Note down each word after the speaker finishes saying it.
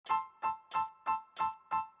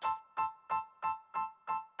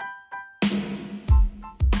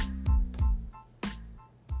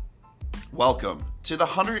Welcome to the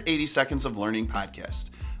 180 Seconds of Learning podcast.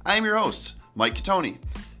 I am your host, Mike Catoni.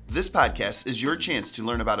 This podcast is your chance to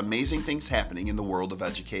learn about amazing things happening in the world of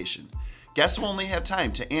education. Guests will only have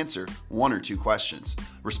time to answer one or two questions.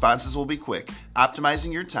 Responses will be quick,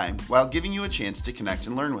 optimizing your time while giving you a chance to connect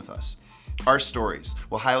and learn with us. Our stories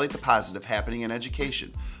will highlight the positive happening in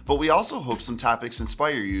education, but we also hope some topics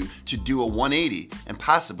inspire you to do a 180 and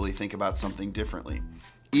possibly think about something differently.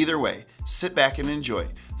 Either way, sit back and enjoy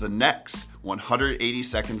the next 180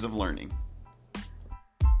 seconds of learning.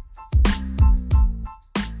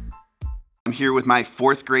 I'm here with my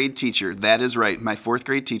fourth grade teacher. That is right, my fourth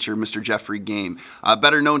grade teacher, Mr. Jeffrey Game,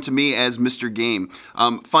 better known to me as Mr. Game.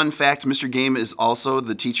 Fun fact, Mr. Game is also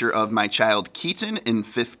the teacher of my child Keaton in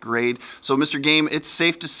fifth grade. So Mr. Game, it's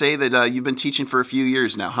safe to say that you've been teaching for a few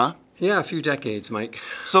years now, huh? Yeah, a few decades, Mike.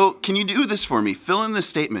 So can you do this for me? Fill in this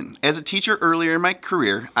statement. As a teacher earlier in my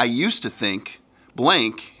career, I used to think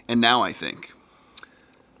blank, and now I think.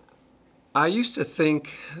 I used to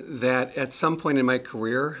think that at some point in my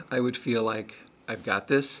career, I would feel like I've got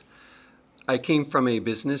this. I came from a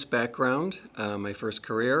business background, my first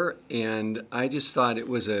career, and I just thought it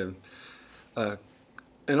was an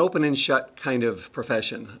open and shut kind of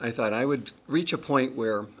profession. I thought I would reach a point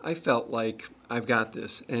where I felt like I've got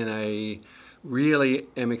this, and I really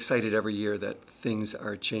am excited every year that things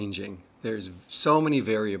are changing. There's so many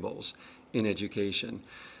variables in education.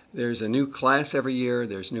 There's a new class every year,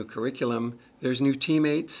 there's new curriculum, there's new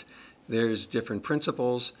teammates, there's different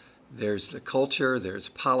principals, there's the culture, there's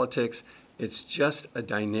politics. It's just a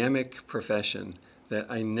dynamic profession that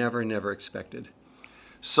I never expected.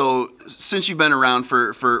 So since you've been around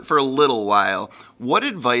for a little while, what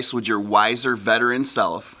advice would your wiser veteran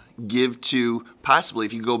self give to, possibly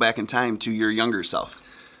if you go back in time, to your younger self?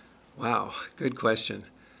 Wow, good question.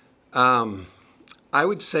 I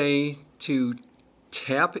would say to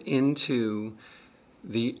tap into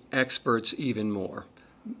the experts even more.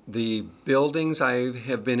 The buildings I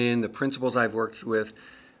have been in, the principals I've worked with,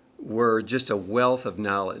 were just a wealth of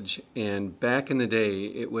knowledge. And back in the day,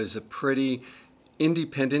 it was a pretty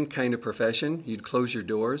independent kind of profession. You'd close your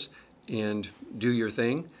doors and do your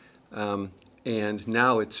thing. And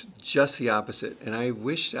now it's just the opposite. And I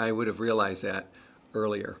wished I would have realized that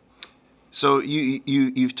earlier. So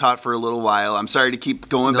you've taught for a little while. I'm sorry to keep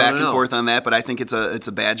going back and forth on that, but I think it's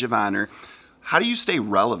a badge of honor. How do you stay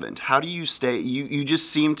relevant? How do you stay? You just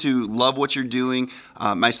seem to love what you're doing.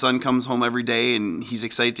 My son comes home every day and he's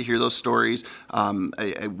excited to hear those stories.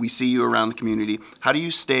 We see you around the community. How do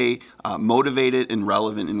you stay motivated and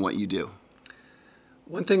relevant in what you do?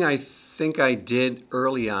 One thing I think I did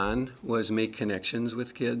early on was make connections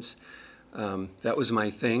with kids. That was my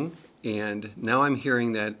thing. And now I'm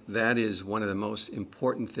hearing that that is one of the most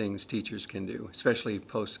important things teachers can do, especially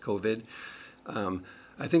post-COVID.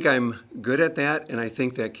 I think I'm good at that, and I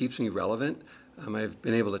think that keeps me relevant. I've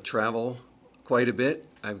been able to travel quite a bit.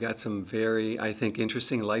 I've got some very, I think,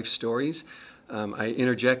 interesting life stories. I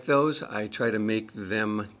interject those. I try to make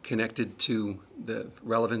them connected to the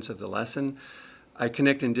relevance of the lesson. I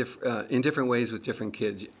connect in different ways with different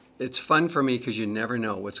kids. It's fun for me because you never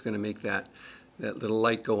know what's going to make that little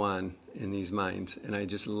light go on in these minds, and I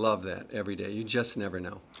just love that every day. You just never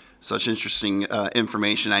know. Such interesting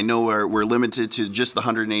information. I know we're limited to just the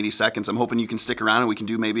 180 seconds. I'm hoping you can stick around and we can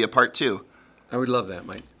do maybe a part two. I would love that,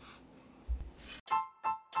 Mike.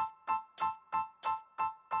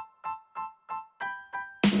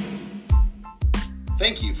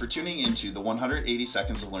 Thank you for tuning into the 180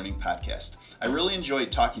 Seconds of Learning podcast. I really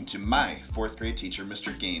enjoyed talking to my fourth grade teacher,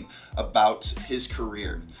 Mr. Game, about his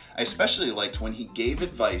career. I especially liked when he gave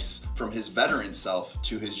advice from his veteran self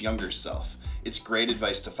to his younger self. It's great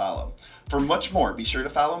advice to follow. For much more, be sure to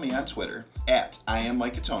follow me on Twitter at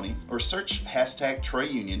 @IamMikeCatoni or search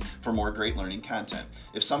 #TroyUnion for more great learning content.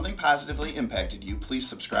 If something positively impacted you, please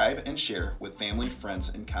subscribe and share with family, friends,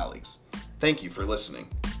 and colleagues. Thank you for listening.